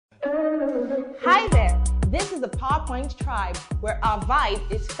Hi there! This is the PowerPoint Tribe, where our vibe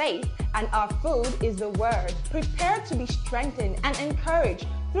is faith and our food is the Word. Prepare to be strengthened and encouraged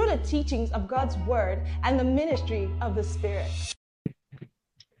through the teachings of God's Word and the ministry of the Spirit.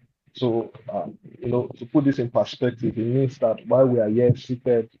 So, to put this in perspective, it means that while we are here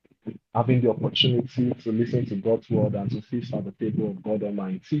seated, having the opportunity to listen to God's word and to feast at the table of God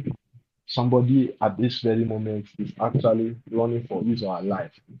Almighty, somebody at this very moment is actually running for his or her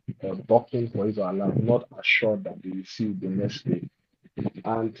life, or ducking for his or her life, not assured that they will see the next day.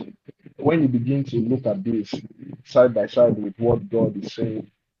 And when you begin to look at this side by side with what God is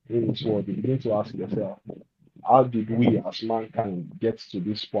saying in His word, you begin to ask yourself, how did we as mankind get to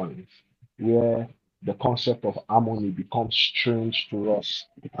this point where the concept of harmony becomes strange to us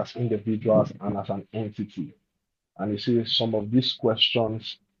as individuals and as an entity? And you see, some of these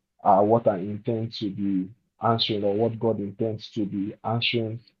questions are what I intend to be answering, or what God intends to be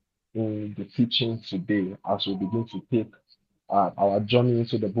answering in the teaching today as we begin to take our journey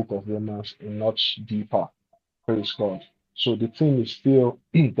into the book of Romans a notch deeper. Praise God. So the theme is still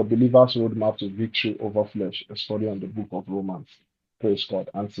the believer's roadmap to victory over flesh, a study on the book of Romans. Praise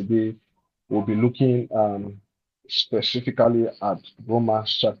God. And today we'll be looking specifically at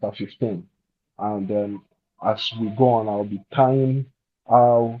Romans chapter 15. And as we go on, I'll be tying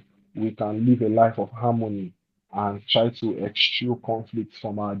how we can live a life of harmony and try to eschew conflict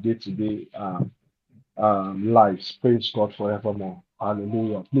from our day-to-day lives. Praise God forevermore.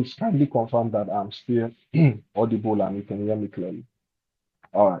 Hallelujah. Please kindly confirm that I'm still audible and you can hear me clearly.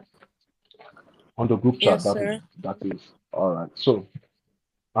 All right. On the group chat, Yes, that is sir. all right. So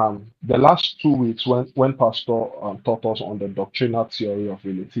the last 2 weeks when Pastor taught us on the doctrinal theory of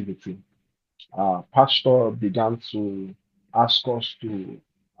relativity, Pastor began to ask us to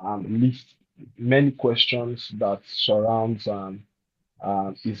list many questions that surrounds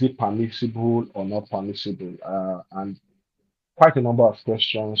is it permissible or not permissible? And quite a number of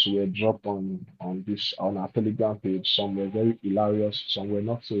questions were dropped on our Telegram page. Some were very hilarious, some were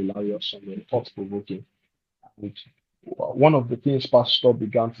not so hilarious, some were thought provoking. And one of the things Pastor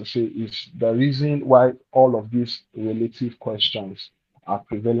began to say is the reason why all of these relative questions are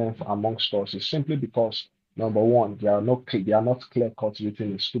prevalent amongst us is simply because number one, they are not clear cut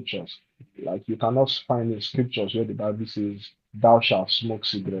written in scriptures. Like you cannot find in scriptures where the Bible says, "Thou shalt smoke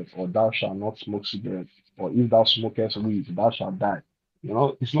cigarettes," or "Thou shalt not smoke cigarettes," or "If thou smokest weed, thou shalt die."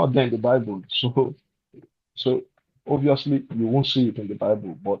 It's not there in the Bible. So obviously you won't see it in the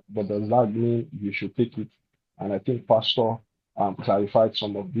Bible, but does that mean you should take it? And I think Pastor clarified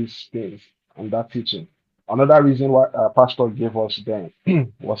some of these things on that teaching. Another reason why Pastor gave us then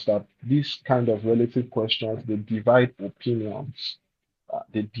was that these kind of relative questions they divide opinions.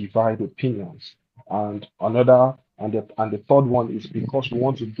 They divide opinions. And the third one is because we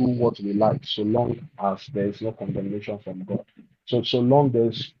want to do what we like, so long as there is no condemnation from God. So long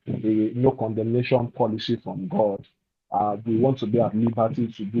there's no condemnation policy from God, we want to be at liberty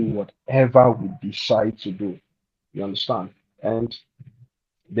to do whatever we decide to do. You understand? And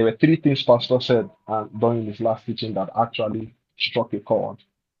there were three things Pastor said during his last teaching that actually struck a chord.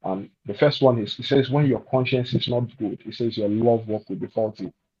 The first one is he says, when your conscience is not good, he says your love walk will be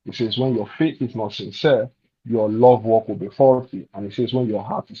faulty. He says, when your faith is not sincere, your love walk will be faulty. And he says, when your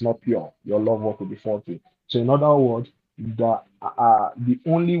heart is not pure, your love walk will be faulty. So, in other words, the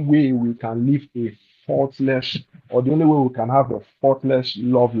only way we can live a faultless, or the only way we can have a faultless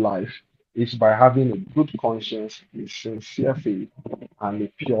love life is by having a good conscience, a sincere faith, and a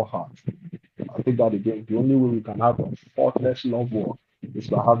pure heart. I think that again, the only way we can have a faultless love walk is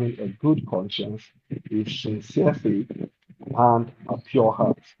by having a good conscience, a sincere faith, and a pure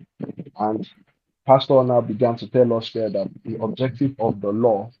heart. And Pastor now began to tell us there that the objective of the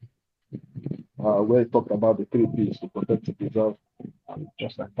law, where he talked about the three P's to protect, to preserve,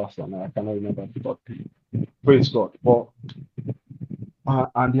 just like Pastor now, I cannot remember the third P. Praise God. But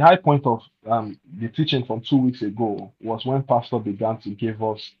and the high point of the teaching from 2 weeks ago was when Pastor began to give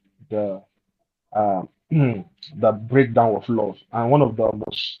us the uh, the breakdown of love. And one of the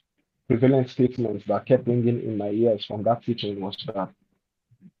most prevalent statements that kept ringing in my ears from that teaching was that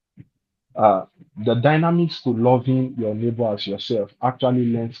uh, the dynamics to loving your neighbor as yourself actually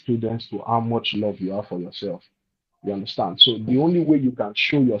lends credence to how much love you have for yourself. You understand? So the only way you can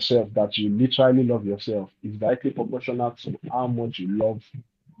show yourself that you literally love yourself is directly proportional to how much you love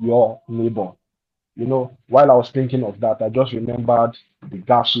your neighbor. While I was thinking of that, I just remembered the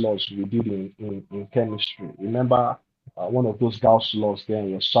gas laws we did in chemistry. Remember one of those gas laws there in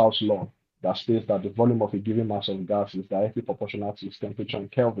your South law that states that the volume of a given mass of gas is directly proportional to its temperature in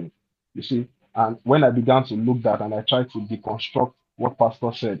Kelvin. You see, and when I began to look that and I tried to deconstruct what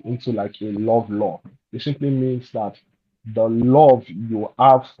Pastor said, into like a love law. It simply means that the love you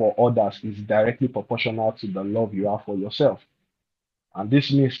have for others is directly proportional to the love you have for yourself. And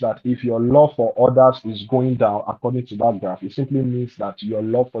this means that if your love for others is going down according to that graph, it simply means that your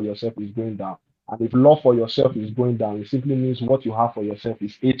love for yourself is going down. And if love for yourself is going down, it simply means what you have for yourself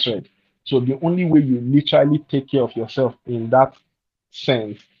is hatred. So the only way you literally take care of yourself in that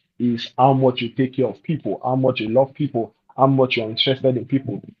sense is how much you take care of people, how much you love people, how much you're interested in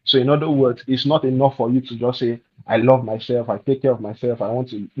people. So in other words, it's not enough for you to just say, I love myself, I take care of myself, I want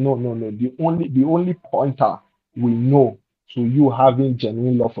to. No, no, no. The only pointer we know to you having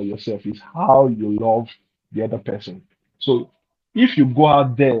genuine love for yourself is how you love the other person. So if you go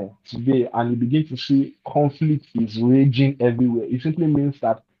out there today and you begin to see conflict is raging everywhere, it simply means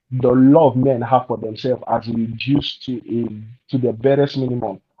that the love men have for themselves has reduced to the barest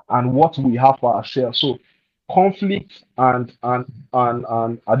minimum, and what we have for ourselves. So conflict and I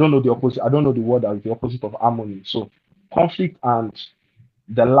don't know the opposite. I don't know the word as the opposite of harmony. So conflict and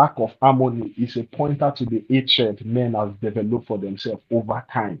the lack of harmony is a pointer to the hatred men have developed for themselves over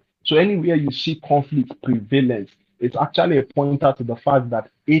time. So anywhere you see conflict prevalent, it's actually a pointer to the fact that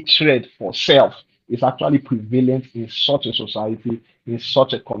hatred for self is actually prevalent in such a society, in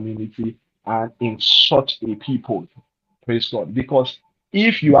such a community, and in such a people. Praise God. Because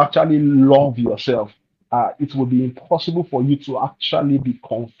if you actually love yourself, it will be impossible for you to actually be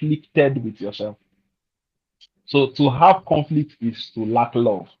conflicted with yourself. So to have conflict is to lack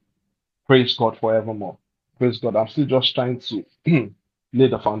love. Praise God forevermore. Praise God. I'm still just trying to lay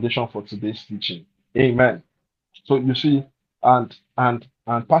the foundation for today's teaching. Amen. So you see, and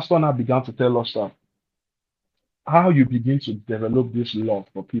Pastor now began to tell us that how you begin to develop this love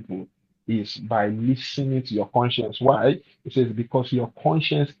for people is by listening to your conscience. Why? It says because your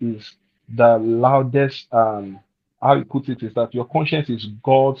conscience is the loudest. How you put it is that your conscience is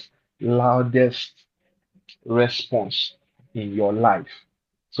God's loudest response in your life.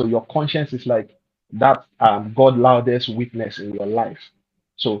 So your conscience is like that God loudest witness in your life.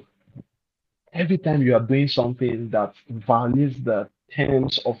 So every time you are doing something that violates the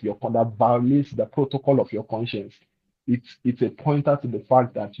terms of your that violates the protocol of your conscience, it's a pointer to the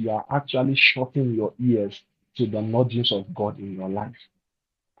fact that you are actually shutting your ears to the nudgings of God in your life.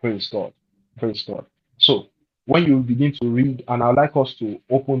 Praise God. Praise God. So when you begin to read, and I'd like us to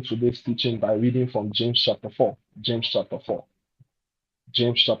open today's teaching by reading from James chapter 4. James chapter 4.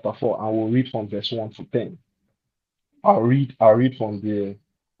 James chapter 4, and we'll read from verse 1 to 10. I'll read from the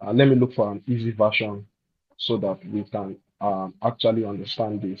let me look for an easy version so that we can actually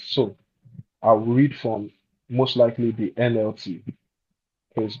understand this. So I'll read from most likely the NLT.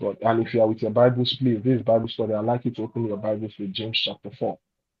 Praise God. And if you are with your Bibles, please, this Bible study, I'd like you to open your Bibles with James chapter 4.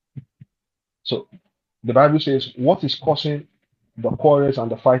 So the Bible says, what is causing the quarrels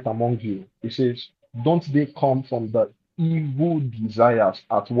and the fight among you? It says, don't they come from the evil desires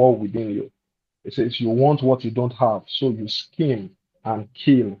at war within you? It says, you want what you don't have, so you scheme and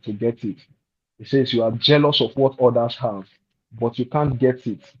kill to get it. It says, you are jealous of what others have, but you can't get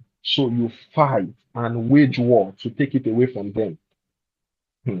it, so you fight and wage war to take it away from them.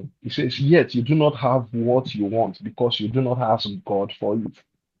 It says, yet you do not have what you want because you do not ask God for it.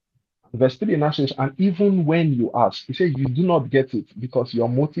 Verse 3 now says, and even when you ask, he says, you do not get it because your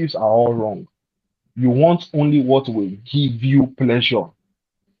motives are all wrong. You want only what will give you pleasure.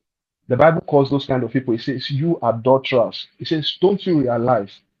 The Bible calls those kind of people, it says, you adulterers. It says, don't you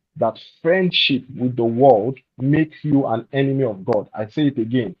realize that friendship with the world makes you an enemy of God? I say it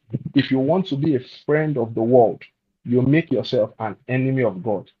again. If you want to be a friend of the world, you make yourself an enemy of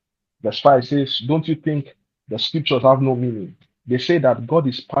God. Verse 5 says, don't you think the scriptures have no meaning? They say that God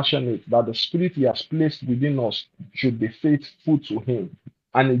is passionate, that the spirit he has placed within us should be faithful to him.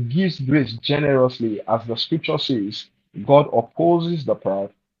 And he gives grace generously, as the scripture says, God opposes the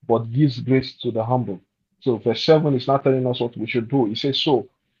proud, but gives grace to the humble. So verse 7 is not telling us what we should do. It says, so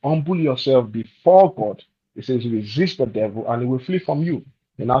humble yourself before God. It says, resist the devil and he will flee from you.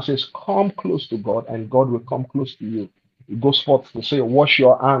 And now says, come close to God and God will come close to you. It goes forth to say, wash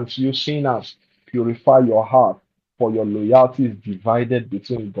your hands, you sinners, purify your heart, for your loyalty is divided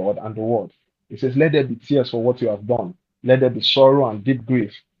between God and the world. It says, let there be tears for what you have done. Let there be sorrow and deep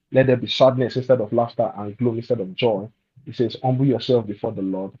grief. Let there be sadness instead of laughter and gloom instead of joy. It says, humble yourself before the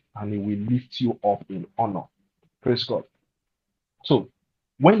Lord, and he will lift you up in honor. Praise God. So,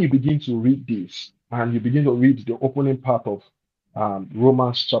 when you begin to read this, and you begin to read the opening part of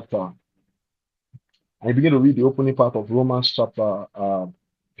Romans chapter, and you begin to read the opening part of Romans chapter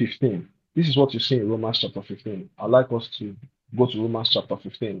 15, this is what you see in Romans chapter 15. I'd like us to go to Romans chapter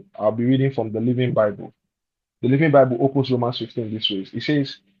 15. I'll be reading from the Living Bible. The Living Bible opens Romans 15 this way. It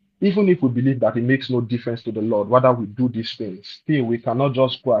says, even if we believe that it makes no difference to the Lord whether we do these things, still we cannot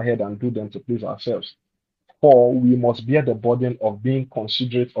just go ahead and do them to please ourselves. For we must bear the burden of being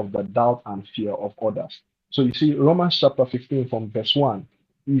considerate of the doubt and fear of others. So you see, Romans chapter 15 from verse 1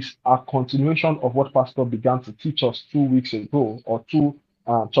 is a continuation of what Pastor began to teach us 2 weeks ago or two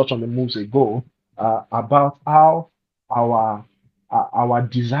Church on the Moves ago about how our our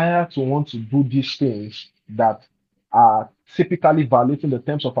desire to want to do these things that are typically violating the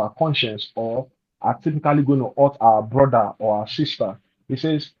terms of our conscience or are typically going to hurt our brother or our sister. He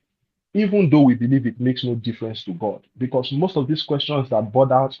says, even though we believe it makes no difference to God, because most of these questions that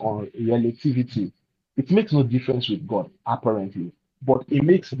border on relativity, it makes no difference with God, apparently, but it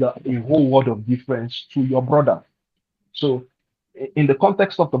makes a whole world of difference to your brother. So, in the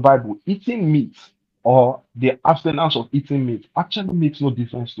context of the Bible, eating meat or the abstinence of eating meat actually makes no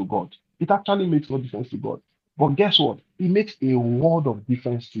difference to God. It actually makes no difference to God. But guess what? It makes a world of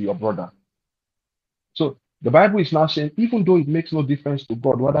difference to your brother. So the Bible is now saying, even though it makes no difference to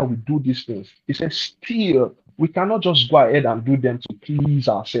God whether we do these things, it says, still, we cannot just go ahead and do them to please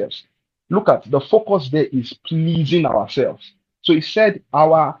ourselves. Look at the focus there is pleasing ourselves. So he said,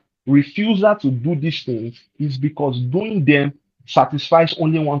 our refusal to do these things is because doing them satisfies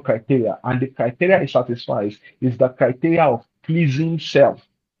only one criteria, and the criteria it satisfies is the criteria of pleasing self.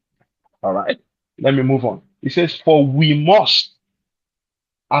 All right, let me move on. It says, for we must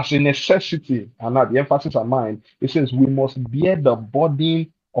as a necessity, and now the emphasis on mine, it says we must bear the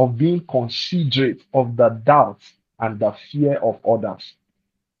burden of being considerate of the doubts and the fear of others.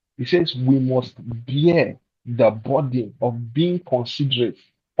 It says we must bear the burden of being considerate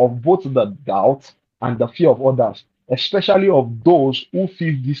of both the doubts and the fear of others, especially of those who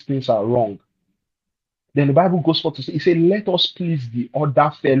feel these things are wrong. Then the Bible goes forth to say, it says, let us please the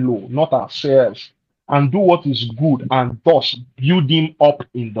other fellow, not ourselves, and do what is good, and thus build him up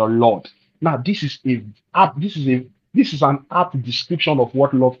in the Lord. Now, this is an apt description of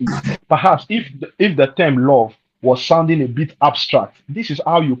what love is. Perhaps if the term love was sounding a bit abstract, this is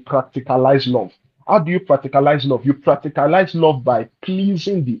how you practicalize love. How do you practicalize love? You practicalize love by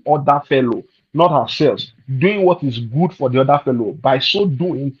pleasing the other fellow, not ourselves, doing what is good for the other fellow. By so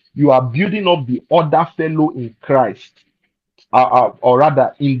doing, you are building up the other fellow in Christ, or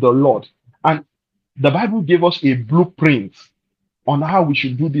rather in the Lord. And the Bible gave us a blueprint on how we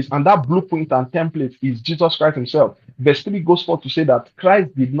should do this, and that blueprint and template is Jesus Christ Himself. Verse 3 goes forth to say that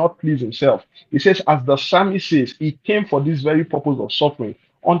Christ did not please Himself. He says, as the psalmist says, He came for this very purpose of suffering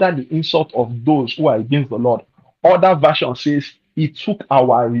under the insult of those who are against the Lord. Other version says, He took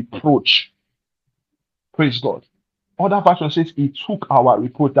our reproach. Praise God. Other version says he took our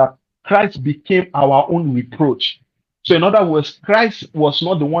reproach, that Christ became our own reproach. So, in other words, Christ was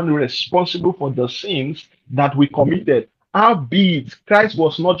not the one responsible for the sins that we committed. Albeit, Christ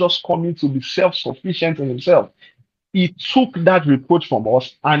was not just coming to be self-sufficient in himself. He took that reproach from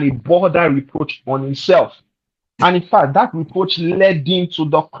us and he bore that reproach on himself. And in fact, that reproach led him to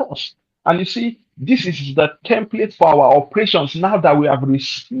the cross. And you see, this is the template for our operations now that we have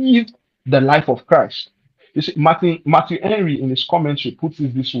received the life of Christ. You see, Matthew Henry in his commentary puts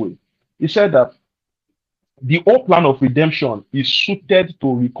it this way. He said that the whole plan of redemption is suited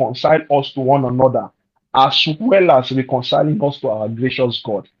to reconcile us to one another, as well as reconciling us to our gracious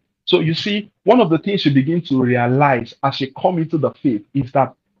God. So you see, one of the things you begin to realize as you come into the faith is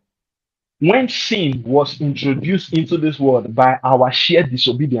that when sin was introduced into this world by our shared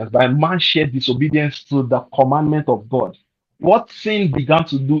disobedience, by man's shared disobedience to the commandment of God, what sin began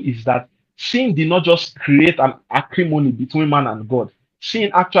to do is that sin did not just create an acrimony between man and God.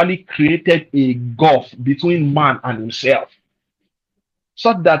 Sin actually created a gulf between man and himself,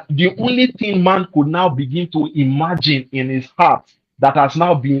 so that the only thing man could now begin to imagine in his heart that has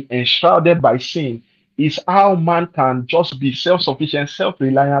now been enshrouded by sin is how man can just be self-sufficient,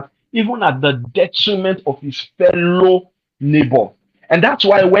 self-reliant, even at the detriment of his fellow neighbor. And that's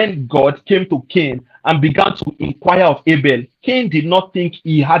why when God came to Cain and began to inquire of Abel, Cain did not think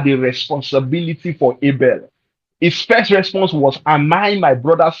he had a responsibility for Abel. His first response was, am I my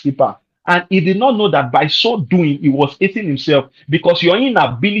brother's keeper? And he did not know that by so doing, he was hating himself, because your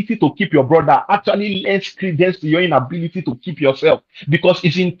inability to keep your brother actually lends credence to your inability to keep yourself, because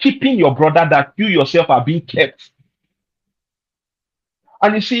it's in keeping your brother that you yourself are being kept.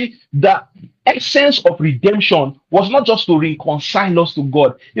 And you see, the essence of redemption was not just to reconcile us to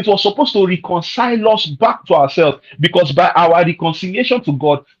God, it was supposed to reconcile us back to ourselves, because by our reconciliation to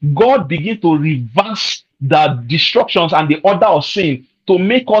God, God began to reverse the destructions and the order of sin to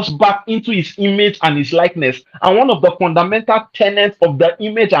make us back into his image and his likeness. And one of the fundamental tenets of the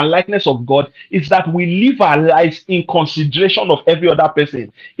image and likeness of God is that we live our lives in consideration of every other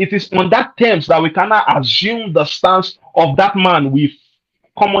person. It is on that terms that we cannot assume the stance of that man we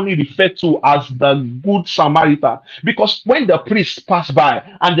commonly referred to as the good Samaritan, because when the priest passed by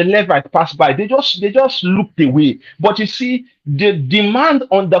and the Levite passed by, they just looked away. But you see, the demand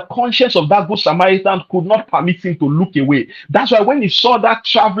on the conscience of that good Samaritan could not permit him to look away. That's why when he saw that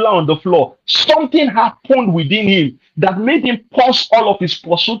traveler on the floor, something happened within him that made him pause all of his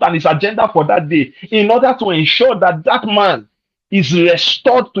pursuit and his agenda for that day in order to ensure that that man is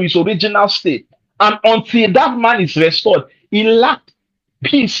restored to his original state. And until that man is restored, he lacked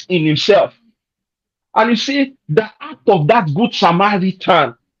peace in himself. And you see, the act of that good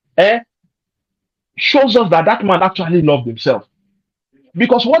Samaritan shows us that that man actually loved himself.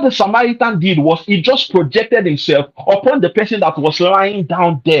 Because what the Samaritan did was he just projected himself upon the person that was lying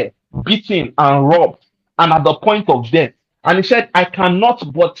down there, beaten and robbed, and at the point of death. And he said, I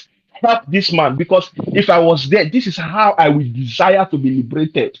cannot but help this man, because if I was there, this is how I would desire to be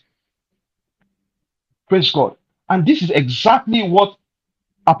liberated. Praise God. And this is exactly what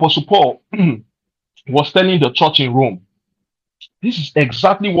Apostle Paul was telling the church in Rome. This is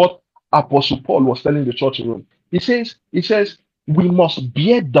exactly what Apostle Paul was telling the church in Rome. He says, we must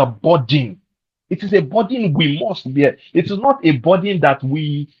bear the burden. It is a burden we must bear. It is not a burden that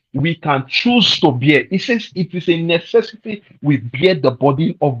we can choose to bear. He says it is a necessity we bear the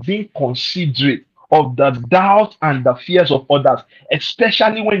burden of being considerate of the doubt and the fears of others,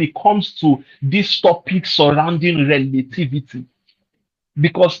 especially when it comes to this topic surrounding relativity,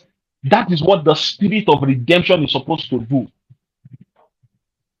 because that is what the spirit of redemption is supposed to do.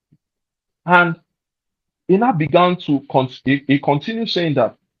 And he now began to he continued saying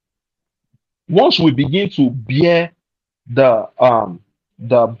that once we begin to bear the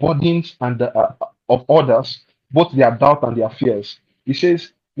burdens and the of others, both their doubt and their fears, he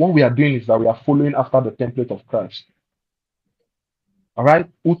says what we are doing is that we are following after the template of Christ. All right,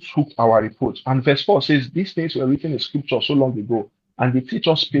 who took our reproach. And verse 4 says, these things were written in scripture so long ago, and they teach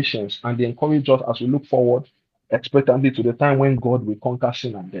us patience and they encourage us as we look forward expectantly to the time when God will conquer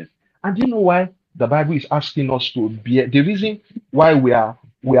sin and death. And do you know why the Bible is asking us to bear? The reason why we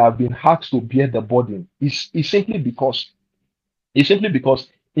have been asked to bear the burden is simply because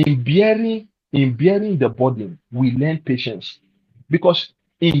in bearing the burden, we learn patience. Because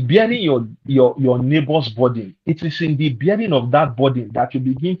in bearing your neighbor's burden, it is in the bearing of that burden that you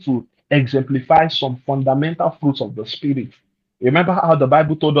begin to exemplify some fundamental fruits of the spirit. Remember how the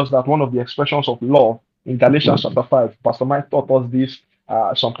Bible told us that one of the expressions of love in Galatians chapter 5, Pastor Mike taught us this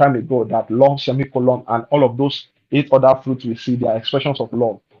some time ago, that love, semicolon, and all of those 8 other fruits we see, they are expressions of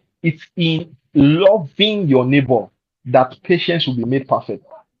love. It's in loving your neighbor that patience will be made perfect.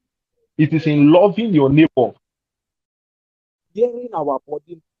 It is in loving your neighbor, bearing our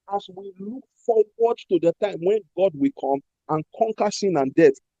burden as we look forward to the time when God will come and conquer sin and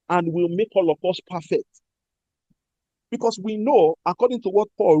death and will make all of us perfect. Because we know, according to what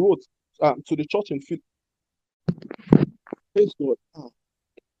Paul wrote to the church in Philippi. Praise God.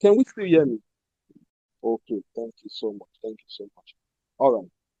 Can we still hear me? Okay, thank you so much. Thank you so much. All right.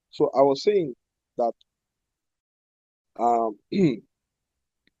 So I was saying that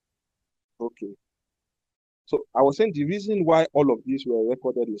okay. So I was saying the reason why all of these were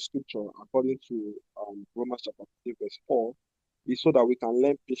recorded in scripture, according to Romans chapter 3, verse 4, is so that we can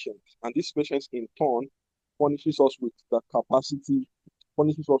learn patience. And this patience in turn furnishes us with the capacity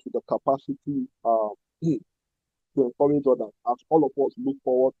to encourage others, as all of us look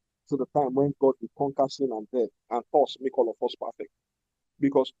forward to the time when God will conquer sin and death and thus make all of us perfect.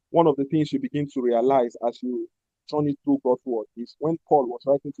 Because one of the things you begin to realize as you journey through God's word is when Paul was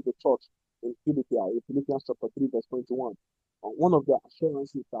writing to the church in Philippians chapter 3, verse 21, one of the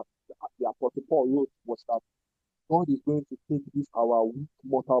assurances that the Apostle Paul wrote was that God is going to take these our weak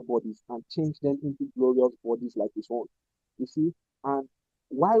mortal bodies and change them into glorious bodies like his own. You see, and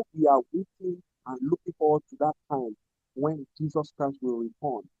while we are waiting and looking forward to that time when Jesus Christ will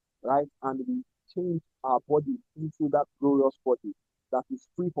return, right, and we change our body into that glorious body that is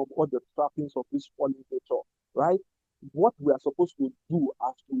free from all the trappings of this fallen nature, right? What we are supposed to do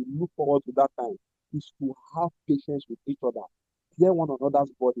as we look forward to that time is to have patience with each other, bear one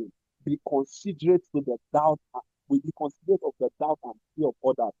another's burden, be considerate to the doubt, we be considerate of the doubt and fear of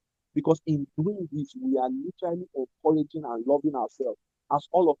others. Because in doing this, we are literally encouraging and loving ourselves as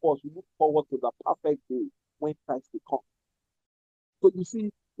all of us look forward to the perfect day when Christ will come. So you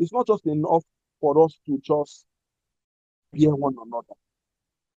see, it's not just enough for us to just bear one another.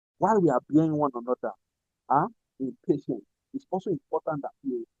 While we are bearing one another, in patience, it's also important that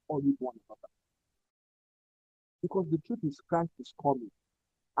we encourage one another. Because the truth is Christ is coming.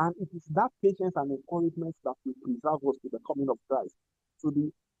 And it is that patience and encouragement that will preserve us to the coming of Christ.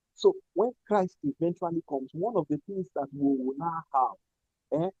 So when Christ eventually comes, one of the things that we will now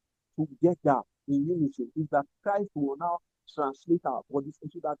have together in unity is that Christ will now translate our bodies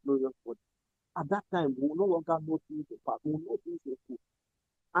into that glorious body. At that time, we will no longer know things apart, we will know things in full.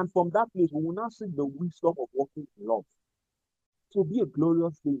 And from that place, we will now seek the wisdom of walking in love. To be a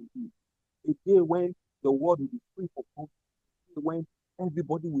glorious day indeed, a day when the world will be free from conflict, when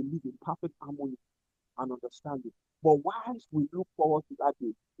everybody will live in perfect harmony and understanding. But whilst we look forward to that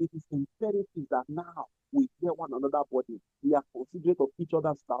day, it is imperative that now we hear one another body. We are considerate of each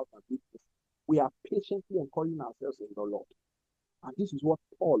other's doubts and weaknesses. We are patiently encouraging ourselves in the Lord. And this is what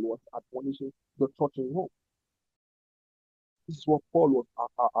Paul was admonishing the church in Rome. This is what Paul was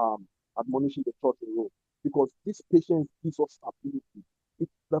admonishing the church in Rome. Because this patience gives us stability.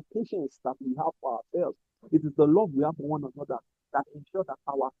 It's the patience that we have for ourselves. It is the love we have for one another that ensures that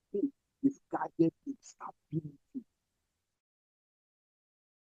our faith is guided in stability.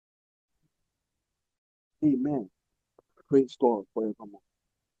 Amen. Praise God forevermore.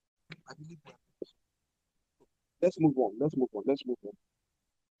 I believe that. Let's move on.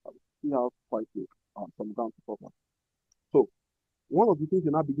 We have quite some ground to cover. So, one of the things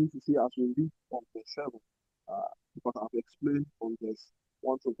you now begin to see as we read from verse 7, because I've explained from verse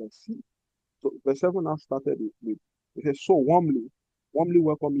 1 to verse 6. So, verse 7 now started with it says, so warmly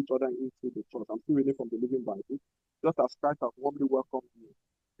welcome each other into the church. I'm still reading from the Living Bible. Just as Christ has warmly welcomed you,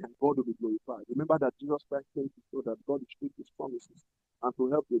 and God will be glorified. Remember that Jesus Christ came to show that God is true to his promises and to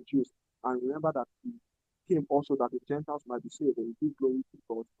help the Jews. And remember that he came also that the Gentiles might be saved and give glory to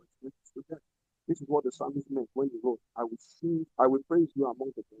God for his mercy to them. This is what the psalmist meant when he wrote, I will praise you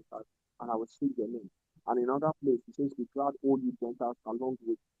among the Gentiles, and I will sing your name. And in another place, he says, be glad, all you Gentiles, along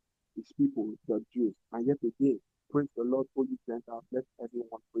with his people, the Jews. And yet again, praise the Lord, all you Gentiles, let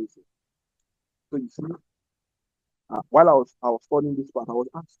everyone praise him. So you see, while I was studying this part, I was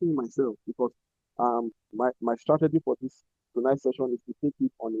asking myself, because my strategy for this tonight's session is to take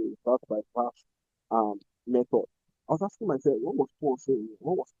it on a verse by verse method. I was asking myself, what was Paul saying here?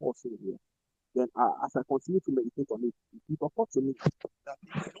 What was Paul saying here? Then as I continue to meditate on it, it occurred to me that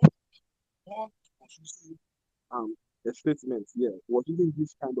Paul was using a statement here. He was using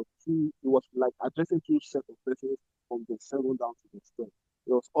this kind of two, it was like addressing two sets of persons from the 7 down to the 10.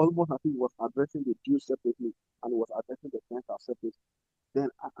 It was almost as if he was addressing the Jews separately and he was addressing the Gentiles separately. Then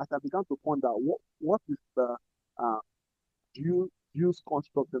as I began to ponder what is the Jews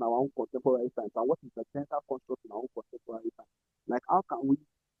construct in our own contemporary times and what is the Gentile construct in our own contemporary times? Like how can we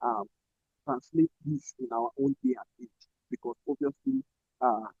translate this in our own day and age? Because obviously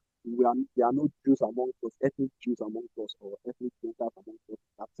there are no Jews among us, ethnic Jews among us, or ethnic Gentiles among us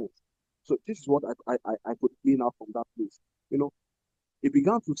in that sense. So this is what I could glean out from that place. It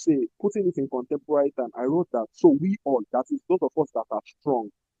began to say, putting it in contemporary time, I wrote that, so we all, that is those of us that are strong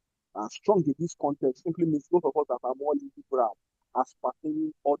in this context, simply means those of us that are more liberal as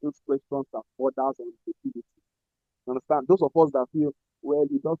pertaining all those questions that borders on stability. You understand? Those of us that feel, well,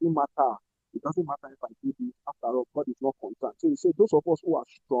 it doesn't matter. It doesn't matter if I do this. After all, God is not concerned. So you say those of us who are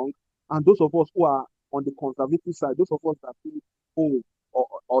strong and those of us who are on the conservative side, those of us that feel,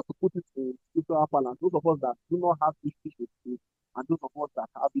 or to put it in scriptural balance, those of us that do not have issues with food and those of us that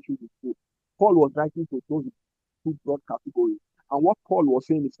have issues with food. Paul was writing to those two broad categories. And what Paul was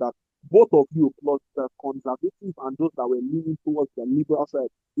saying is that both of you, plus the conservative and those that were leaning towards the liberal side,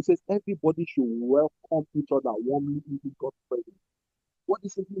 he says everybody should welcome each other warmly into God's presence. What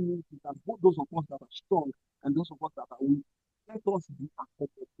this simply means is that both those of us that are strong and those of us that are weak, let us be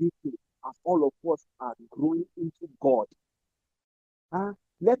accommodating as all of us are growing into God.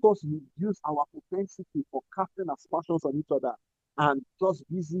 Let us reduce our propensity for casting aspersions on each other and just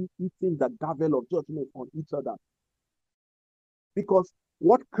busy eating the gavel of judgment on each other. Because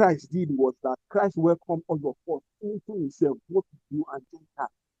what Christ did was that Christ welcomed all of us into himself, both Jew and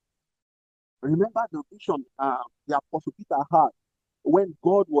Gentile. Remember the vision the Apostle Peter had when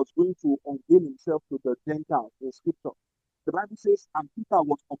God was going to unveil himself to the Gentiles in scripture. The Bible says, and Peter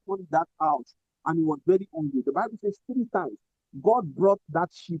was upon that house and he was very hungry. The Bible says 3 times God brought that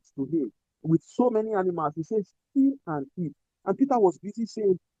sheep to him with so many animals. He says, steal and eat. And Peter was busy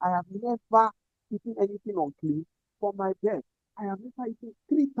saying, I have never eaten anything unclean from my birth. I have never eaten.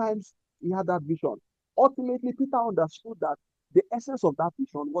 3 times he had that vision. Ultimately, Peter understood that the essence of that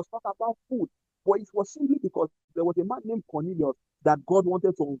vision was not about food, but it was simply because there was a man named Cornelius that God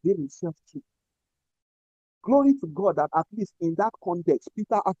wanted to unveil himself to. Glory to God that at least in that context,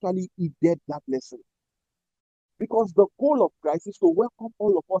 Peter actually heeded that lesson. Because the goal of Christ is to welcome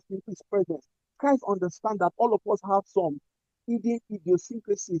all of us into his presence. Christ understands that all of us have some hidden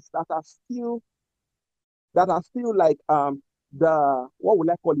idiosyncrasies that are still like the what would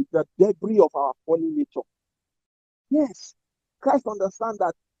I call it, the debris of our fallen nature. Yes, Christ understands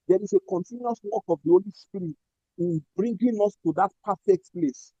that there is a continuous work of the Holy Spirit in bringing us to that perfect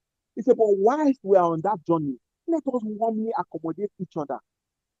place. He said, but whilst we are on that journey, let us warmly accommodate each other.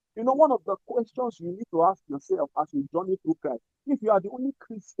 You know, one of the questions you need to ask yourself as you journey through Christ, if you are the only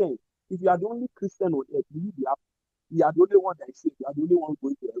Christian, if you are the only Christian on earth, will you be happy? You are the only one that is saved, you are the only one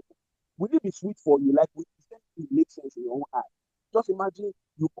going to heaven. Will it be sweet for you? Like, will Christianity make sense in your own eye? Just imagine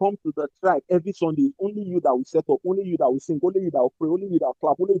you come to the tribe every Sunday, only you that will set up, only you that will sing, only you that will pray, only you that will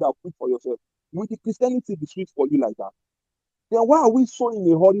clap, only you that will preach for yourself. Will the Christianity be sweet for you like that? Then why are we so in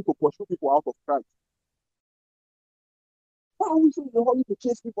a hurry to pursue people out of Christ? Why are we so in a hurry to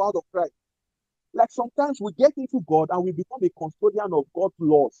chase people out of Christ? Like sometimes we get into God and we become a custodian of God's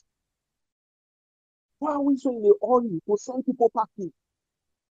laws. Why are we so in a hurry to send people packing?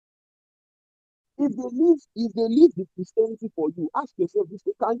 If they leave the Christianity for you, ask yourself this: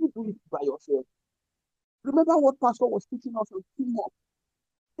 can you do it by yourself? Remember what Pastor was teaching us on teamwork.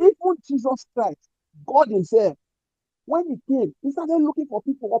 Even Jesus Christ, God himself, when he came, he started looking for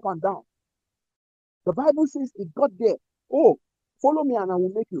people up and down. The Bible says he got there. Oh, follow me and I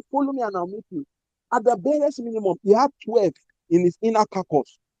will make you. Follow me and I'll make you. At the barest minimum, he had 12 in his inner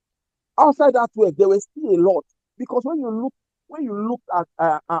carcass. Outside that 12, there was still a lot. Because when you look at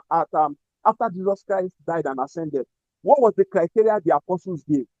after Jesus Christ died and ascended, what was the criteria the apostles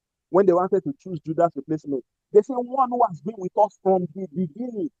gave when they wanted to choose Judas' replacement? They said one who has been with us from the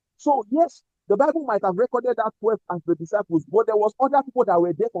beginning. So yes, the Bible might have recorded that 12 as the disciples, but there was other people that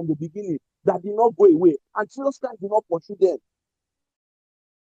were there from the beginning that did not go away, and Jesus Christ did not pursue them.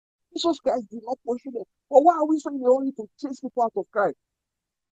 Jesus Christ did not pursue them. But why are we so in a hurry to chase people out of Christ?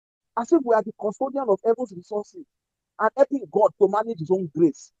 As if we are the custodian of heaven's resources and helping God to manage his own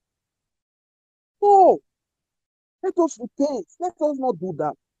grace. No, let us repent. Let us not do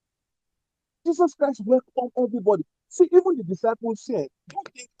that. Jesus Christ welcomed everybody. See, even the disciples said, don't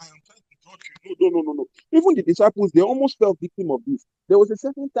think I am trying to judge you. No. Even the disciples, they almost fell victim of this. There was a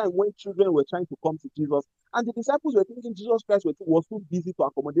certain time when children were trying to come to Jesus, and the disciples were thinking Jesus Christ was too busy to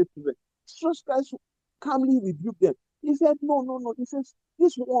accommodate children. Jesus Christ calmly rebuked them. He said, no. He says,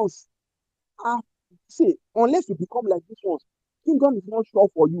 these ones are, say, unless you become like these ones, kingdom is not sure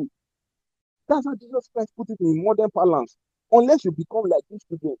for you. That's how Jesus Christ put it in modern parlance. Unless you become like these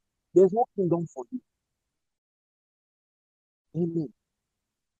children, there's no kingdom for you. Amen.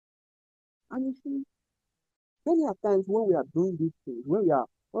 And you see, many a times when we are doing these things, when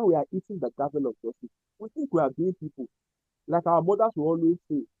we are eating the gavel of justice, we think we are doing people. Like our mothers will always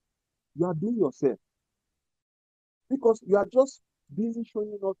say, you are doing yourself. Because you are just busy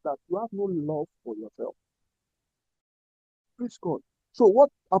showing us that you have no love for yourself. Praise God. So what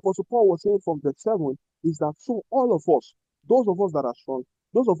Apostle Paul was saying from the 7 is that so all of us, those of us that are strong,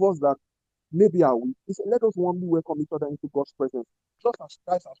 those of us that maybe are weak, he said, let us warmly welcome each other into God's presence, just as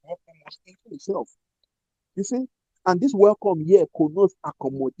Christ has welcomed us into himself. You see? And this welcome here connotes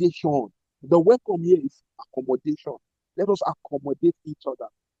accommodation. The welcome here is accommodation. Let us accommodate each other.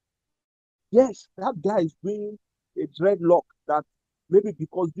 Yes, that guy is doing a dreadlock that maybe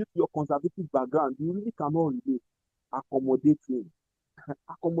because due to your conservative background, you really cannot relate. Accommodate him.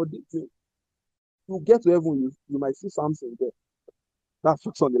 Accommodate him. You get to heaven, you might see something there. That's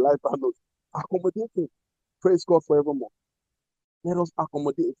what's on the life note. Accommodate him. Praise God forevermore. Let us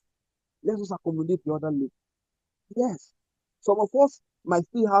accommodate. Let us accommodate the other lady. Yes. Some of us might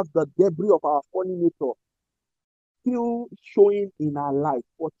still have the debris of our fallen nature still showing in our life.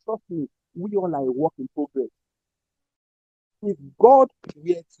 But trust me, we all are a work in progress. If God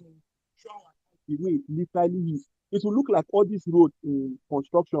were to show us the way it literally is, it will look like all these roads in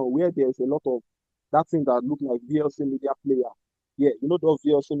construction where there's a lot of that thing that look like VLC media player. Yeah, you know those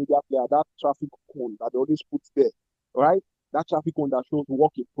VLC media player, that traffic cone that they always put there, right? That traffic cone that shows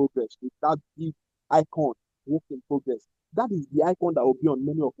work in progress with that big icon, work in progress. That is the icon that will be on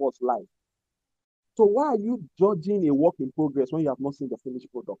many of us lives. So why are you judging a work in progress when you have not seen the finished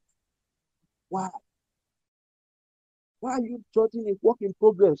product? Why? Why are you judging a work in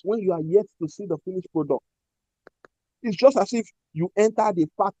progress when you are yet to see the finished product? It's just as if you enter the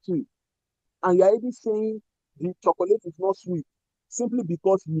factory and you're already saying the chocolate is not sweet simply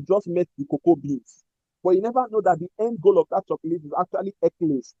because you just met the cocoa beans. But you never know that the end goal of that chocolate is actually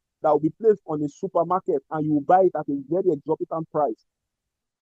eclairs that will be placed on a supermarket and you will buy it at a very exorbitant price.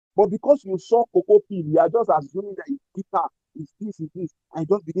 But because you saw cocoa peel, you are just assuming that it's bitter, it's this, and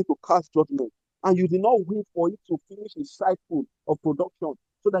you just begin to cast judgment. and you did not wait for it to finish its cycle of production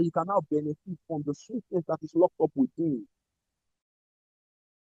so that you can now benefit from the sweetness that is locked up within.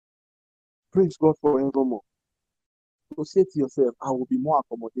 Praise God forevermore. So say to yourself, I will be more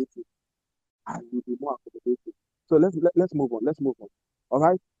accommodating. I will be more accommodating. So let's move on. Let's move on. All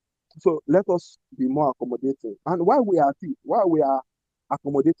right. So let us be more accommodating. And while we are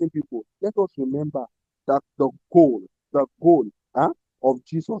accommodating people, let us remember that the goal of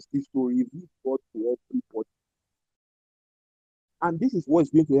Jesus is to reveal God to everybody. And this is what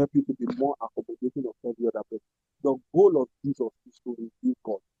is going to help you to be more accommodating of every other person. The goal of Jesus is to reveal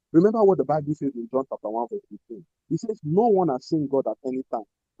God. Remember what the Bible says in John chapter 1, verse 15. It says, no one has seen God at any time.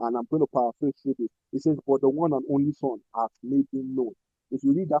 And I'm going to paraphrase this. It says, but the one and only Son has made him known. If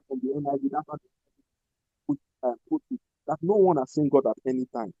you read that from the NIV, that's what put it, that no one has seen God at any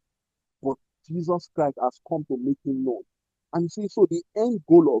time. But Jesus Christ has come to make him known. And you see, so the end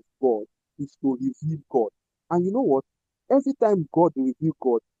goal of God is to reveal God. And you know what? Every time God reveals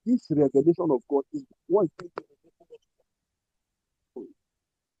God, this revelation of God is what is going to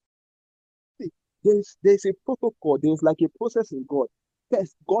see. There's a protocol, there's like a process in God.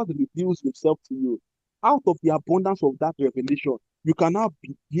 First, God reveals himself to you. Out of the abundance of that revelation, you can now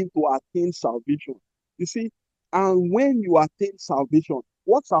begin to attain salvation. You see, and when you attain salvation,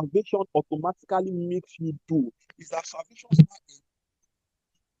 what salvation automatically makes you do is that salvation,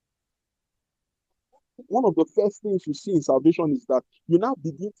 one of the first things you see in salvation is that you now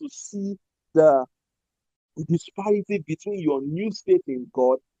begin to see the disparity between your new state in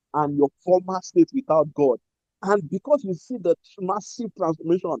God and your former state without God. And because you see the massive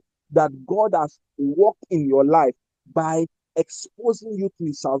transformation that God has worked in your life by exposing you to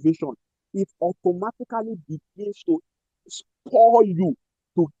his salvation, it automatically begins to spur you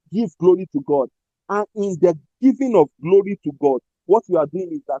to give glory to God. And in the giving of glory to God, what you are doing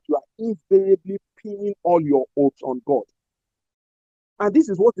is that you are invariably pinning all your hopes on God. And this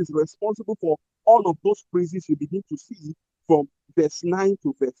is what is responsible for all of those praises you begin to see from verse 9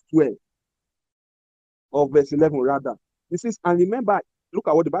 to verse 12, or verse 11 rather. It says, and remember, look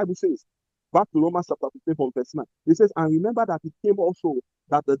at what the Bible says. Back to Romans chapter 15 from verse 9. It says, and remember that it came also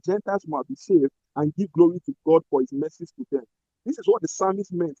that the Gentiles might be saved and give glory to God for his mercies to them. This is what the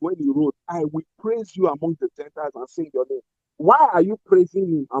psalmist meant when he wrote, I will praise you among the Gentiles and sing your name. Why are you praising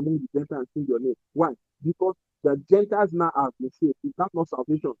him among the Gentiles and sing your name? Why? Because the Gentiles now have been saved. Is that not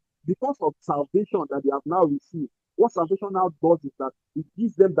salvation? Because of salvation that they have now received, what salvation now does is that it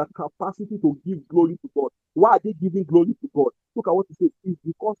gives them the capacity to give glory to God. Why are they giving glory to God? Look at what it says. It's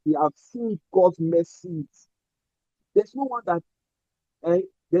because they have seen God's mercies. There's no one that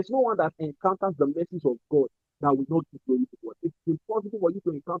encounters the mercies of God that will not give glory to God. It's impossible for you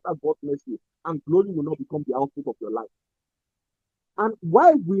to encounter God's mercy and glory will not become the output of your life. And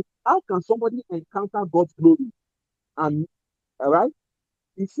how can somebody encounter God's glory? And all right,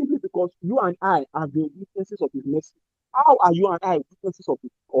 it's simply because you and I are the witnesses of his mercy. How are you and I witnesses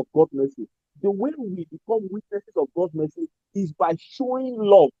of God's mercy? The way we become witnesses of God's mercy is by showing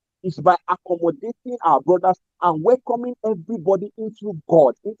love, is by accommodating our brothers and welcoming everybody into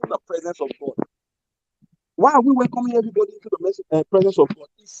God, into the presence of God. Why are we welcoming everybody into the presence of God?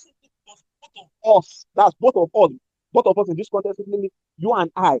 It's simply because both of us in this context, you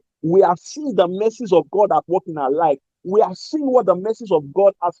and I, we are seeing the mercies of God at work in our life. We are seeing what the mercies of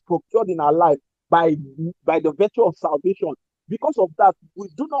God has procured in our life by the virtue of salvation. Because of that, we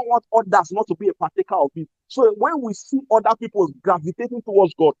do not want others not to be a partaker of it. So when we see other people gravitating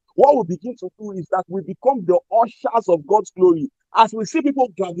towards God, what we begin to do is that we become the ushers of God's glory. As we see people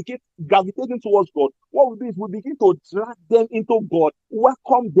gravitating towards God, what we do is we begin to drag them into God,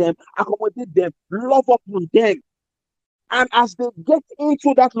 welcome them, accommodate them, love upon them. And as they get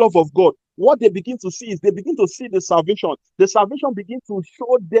into that love of God, what they begin to see is they begin to see the salvation. The salvation begins to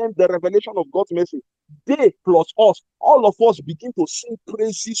show them the revelation of God's mercy. They plus us, all of us begin to sing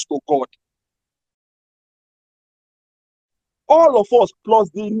praises to God. All of us, plus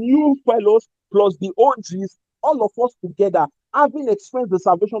the new fellows, plus the Orjis, all of us together, having experienced the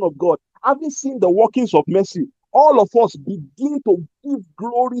salvation of God, having seen the workings of mercy, all of us begin to give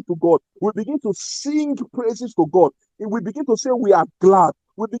glory to God. We begin to sing praises to God. We begin to say we are glad.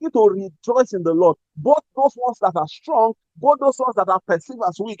 We begin to rejoice in the Lord. Both those ones that are strong, both those ones that are perceived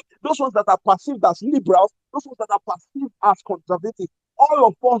as weak, those ones that are perceived as liberals, those ones that are perceived as conservative, all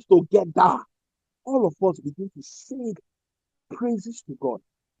of us together, all of us begin to sing praises to God.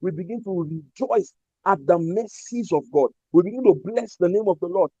 We begin to rejoice at the mercies of God. We begin to bless the name of the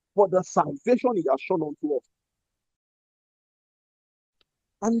Lord for the salvation he has shown unto us.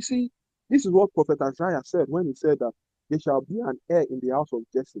 And you see, this is what Prophet Isaiah said when he said that There shall be an heir in the house of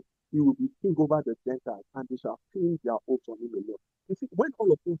Jesse. He will be king over the Gentiles, and they shall pin their hopes on him alone. You see, when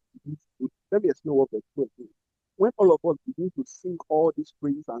all of us begin to, let me explain what verse 12 is. When all of us begin to sing all these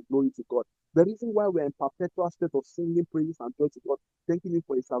praises and glory to God, the reason why we're in perpetual state of singing praises and joy to God, thanking Him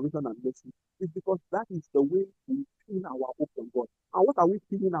for His salvation and mercy, is because that is the way we pin our hopes on God. And what are we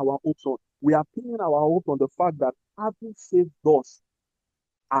pinning our hopes on? We are pinning our hopes on the fact that having saved us,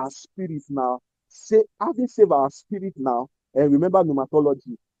 our spirit now, having saved our spirit now, and remember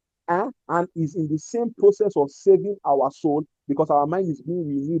pneumatology, and is in the same process of saving our soul because our mind is being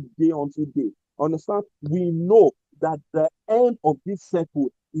renewed day unto day. Understand? We know that the end of this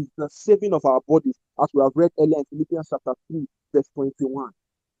cycle is the saving of our bodies, as we have read earlier in Philippians chapter 3, verse 21.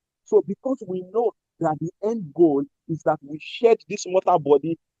 So because we know that the end goal is that we shed this mortal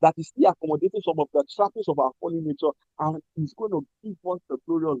body that is still accommodating some of the trappings of our fallen nature and is going to give us the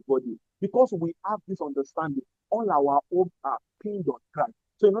glorious body. Because we have this understanding, all our hopes are pinned on Christ.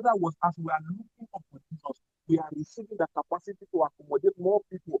 So in other words, as we are looking up to Jesus, we are receiving the capacity to accommodate more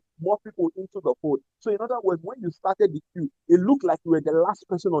people into the fold. So in other words, when you started the queue, it looked like you were the last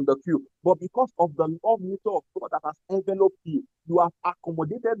person on the queue. But because of the love nature of God that has enveloped you, you have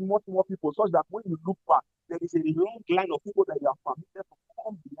accommodated much more people such that when you look back, there is a long line of people that you have permitted to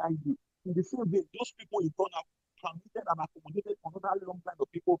come behind you. In the same way, those people in front have permitted and accommodated another long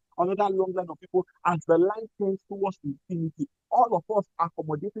line of people as the line tends towards infinity. All of us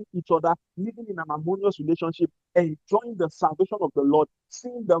accommodating each other, living in an harmonious relationship, enjoying the salvation of the Lord,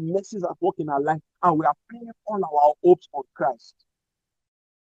 seeing the mercies at work in our life, and we are pinning all our hopes on Christ.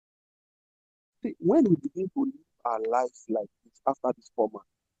 See, when we begin to live our lives like this after this format,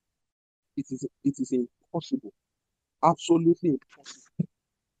 it is impossible, absolutely impossible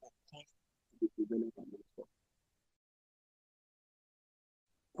for Christ to be prevalent amongst us.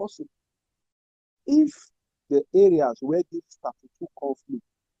 Possible. If the areas where these 32 conflicts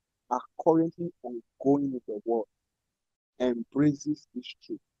are currently ongoing in the world embraces this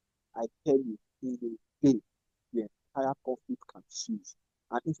truth, I tell you, in a day, the entire conflict can cease.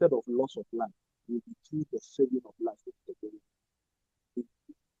 And instead of loss of life, we will see the saving of life.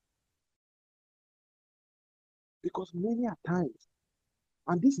 Because many a times,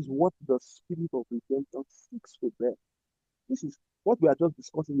 and this is what the spirit of redemption seeks to bear. This is what we are just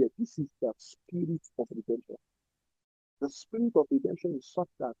discussing here. This is the spirit of redemption. The spirit of redemption is such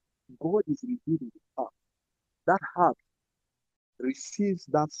that God is revealed in the heart. That heart receives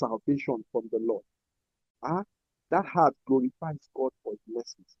that salvation from the Lord. That heart glorifies God for His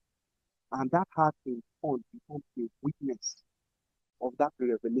blessings. And that heart in turn becomes a witness of that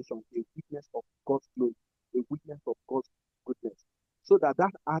revelation, a witness of God's glory, a witness of God's goodness. So that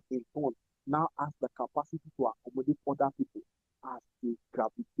heart in turn now has the capacity to accommodate other people as they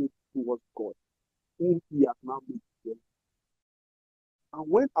gravitate towards God, whom He has now made them. And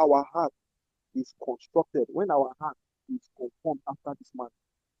when our heart is constructed, when our heart is conformed after this manner,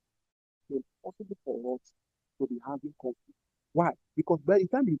 it's impossible for us to be having conflict. Why? Because by the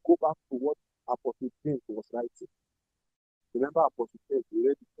time you go back to what Apostle James was writing, remember Apostle James, we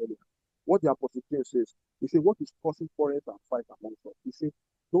read it earlier. What the Apostle James says, he said, what is causing quarrels and fight amongst us? He said,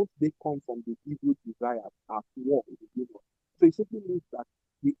 don't they come from the evil desires at war with the demon? So it simply means that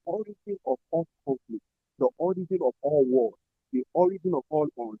the origin of all conflict, the origin of all war, the origin of all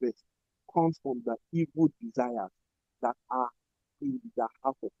unrest comes from the evil desires that are in the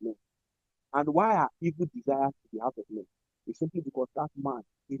heart of men. And why are evil desires in the heart of men? It's simply because that man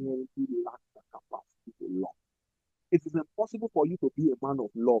inherently lacks the capacity to love. It is impossible for you to be a man of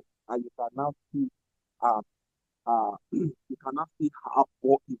love and you cannot see you cannot see have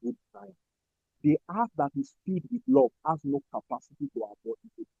more evil desires. The heart that is filled with love has no capacity to avoid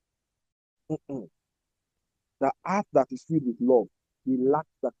evil. The heart that is filled with love, he lacks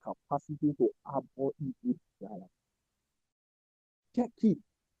the capacity to avoid evil desires. Check it.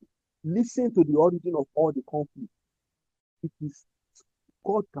 Listen to the origin of all the conflict. It is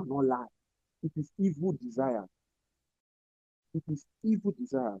God cannot lie. It is evil desires. It is evil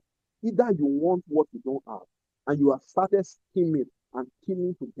desires. Either you want what you don't have, and you have started scheming and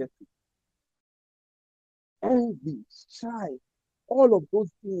killing to get it. Envy, strife, all of those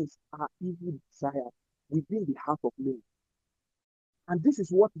things are evil desires within the heart of man. And this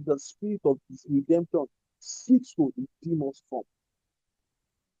is what the spirit of this redemption seeks to redeem us from.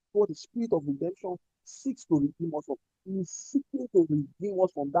 What the spirit of redemption seeks to redeem us from. He is seeking to redeem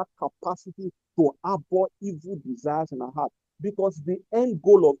us from that capacity to harbor evil desires in our heart. Because the end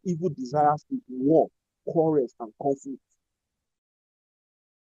goal of evil desires is war, quarrels, and conflict.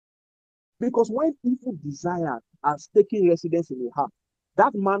 Because when evil desire has taken residence in the heart,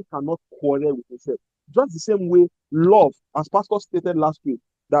 that man cannot quarrel with himself. Just the same way, love, as Pastor stated last week,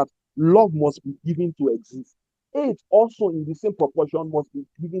 that love must be given to exist. Hate also, in the same proportion, must be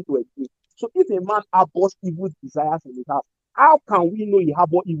given to exist. So if a man harbors evil desires in his heart, how can we know he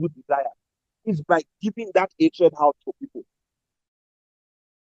harbors evil desires? It's by giving that hatred out to people.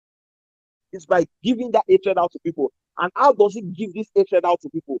 It's by giving that hatred out to people. And how does he give this hatred out to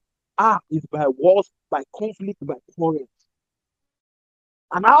people? It's by wars, by conflict, by quarrels.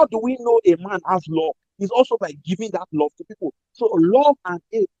 And how do we know a man has love? It's also by giving that love to people. So love and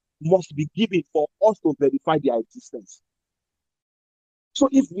hate must be given for us to verify their existence. So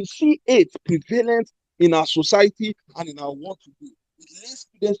if we see hate prevalent in our society and in our world today, it lays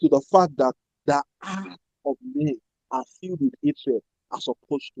credence to the fact that the heart of men are filled with hatred as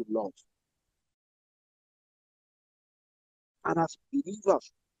opposed to love. And as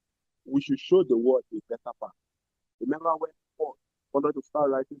believers, we should show the world a better path. Remember when Paul wanted to start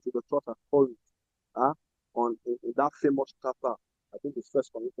writing to the church at Corinth, in that famous chapter, I think it's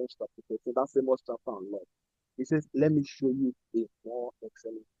First Corinthians chapter 13, that famous chapter on love. He says, let me show you a more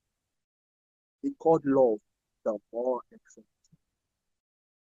excellent. He called love the more excellent.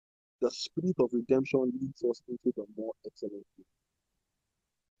 The spirit of redemption leads us into the more excellent way.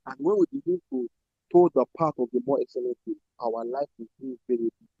 And when we begin to toe the path of the more excellent way, our life will be very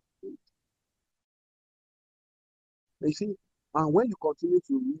difficult. You see, and when you continue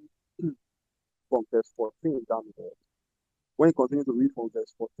to read from verse 14 down there, when you continue to read from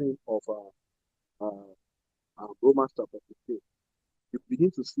verse 14 of Romans chapter 15, you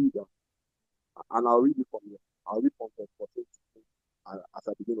begin to see that, and I'll read it from here. I'll read from verse 14 as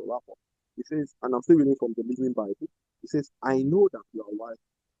I begin to wrap up. It says, and I'm still reading from the Living Bible. It says, I know that you are wise,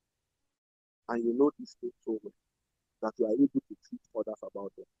 and you know these things so well, that you are able to teach others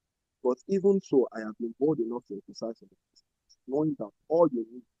about them. But even so, I have been bold enough to emphasize on this, knowing that all you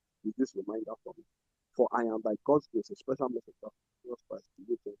need is this reminder from me. For I am by God's grace a special messenger of Jesus Christ to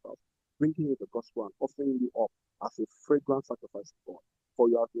you Gentiles, bringing you the gospel and offering you up as a fragrant sacrifice to God. For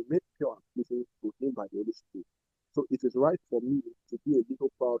you have been made pure and pleasing to him by the Holy Spirit. So it is right for me to be a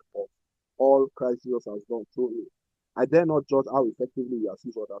little proud of all Christ Jesus has done through me. I dare not judge how effectively he has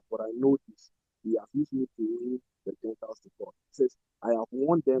used others, but I know this. He has used me to win the Gentiles to God. He says, I have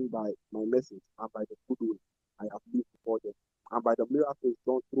won them by my message and by the good will I have lived before them, and by the miracles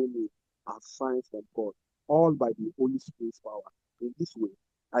done through me as signs from God, all by the Holy Spirit's power. In this way,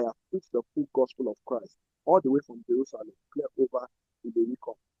 I have preached the full gospel of Christ, all the way from Jerusalem, clear over to the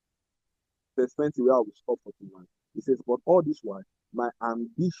Ricom. Verse 20, where I will stop for tonight. He says, but all this while, my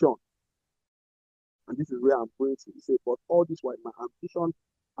ambition, and this is where I'm going to, he says, but all this while, my ambition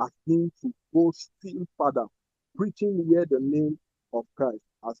has been to go still further, preaching where the name of Christ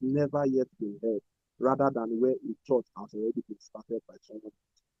has never yet been heard, rather than where a church has already been started by someone.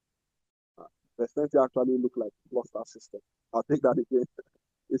 Verse 20 actually look like a cluster system. I'll take that again.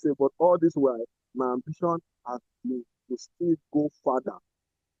 He said, but all this while, my ambition has been to still go further,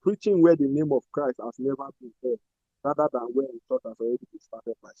 preaching where the name of Christ has never been heard, rather than where a church has already been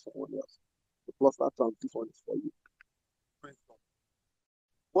started by someone else. The cluster transition is for you.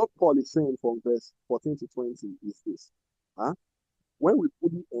 What Paul is saying from verse 14 to 20 is this. When we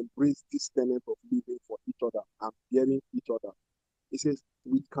fully embrace this tenet of living for each other and bearing each other, it says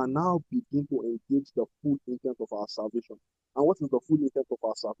we can now begin to engage the full intent of our salvation. And what is the full intent of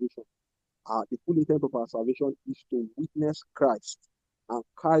our salvation? The full intent of our salvation is to witness Christ and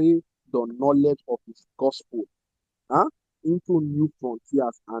carry the knowledge of his gospel into new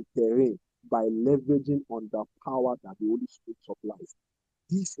frontiers and terrain by leveraging on the power that the Holy Spirit supplies.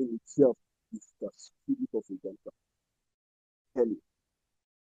 This in itself is the spirit of redemption. Tell you.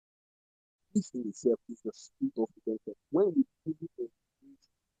 This in itself is the spirit of redemption. When we fully embrace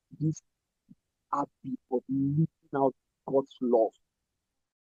this habit of living out God's love,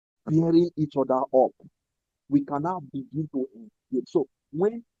 bearing each other up, we can now begin to engage. So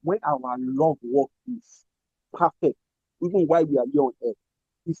when our love work is perfect, even while we are here on earth,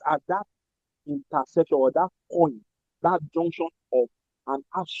 it's at that intersection or that point, that junction of an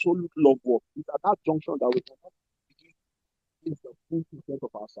absolute love work. It's at that junction that we can begin to the full intent of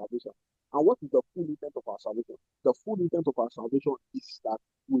our salvation. And what is the full intent of our salvation? The full intent of our salvation is that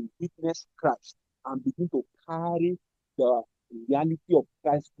we witness Christ and begin to carry the reality of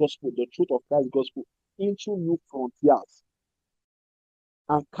Christ's gospel, the truth of Christ's gospel, into new frontiers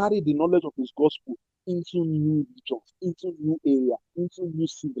and carry the knowledge of his gospel into new regions, into new areas, into new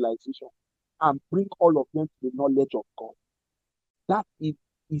civilization, and bring all of them to the knowledge of God. That is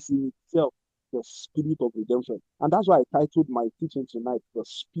in itself the spirit of redemption. And that's why I titled my teaching tonight, The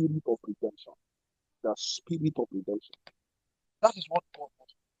Spirit of Redemption. The Spirit of Redemption. That is what God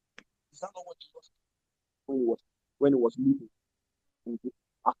wants. Is that not what Jesus did? when he was leaving in the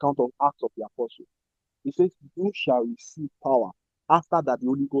account of Acts of the Apostles. He says, "You shall receive power after that the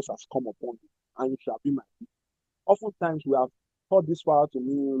Holy Ghost has come upon you, and you shall be my witness." Oftentimes we have taught this power to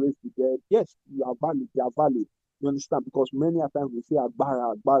mean raise the dead. Yes, you are valid, they are valid. You understand? Because many a times we say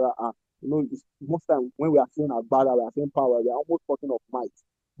agbara, agbara, it's most time when we are saying agbara, we are saying power, we are almost talking of might.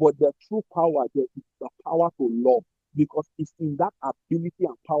 But the true power there is the power to love, because it's in that ability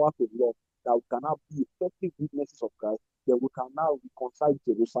and power to love that we can now be effective witnesses of Christ. That we can now reconcile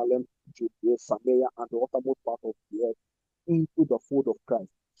Jerusalem, Judea, Samaria, and the uttermost part of the earth into the fold of Christ,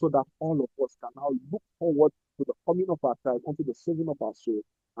 so that all of us can now look forward to the coming of our Christ, unto the saving of our soul,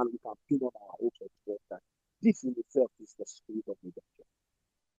 and we can pin on our hopes of Christ. This in itself is the spirit of redemption.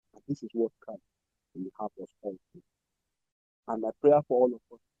 And this is what Christ will have us all do. And my prayer for all of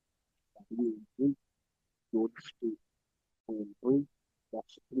us that we embrace the Holy Spirit, we embrace that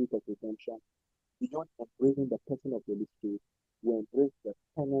spirit of redemption. Beyond embracing the person of the Holy Spirit, we embrace the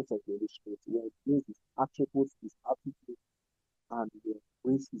tenets of the Holy Spirit, we embrace his attributes, his attitudes, and we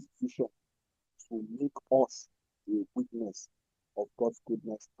embrace his vision to make us a witness of God's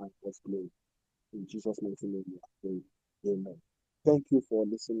goodness and God's glory. In Jesus' mighty name we pray. Amen. Thank you for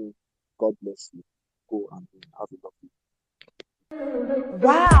listening. God bless you. Go and have a lovely day.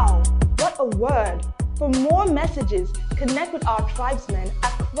 Wow, what a word. For more messages, connect with our tribesmen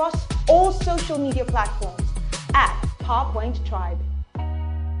across all social media platforms at PowerPoint Tribe.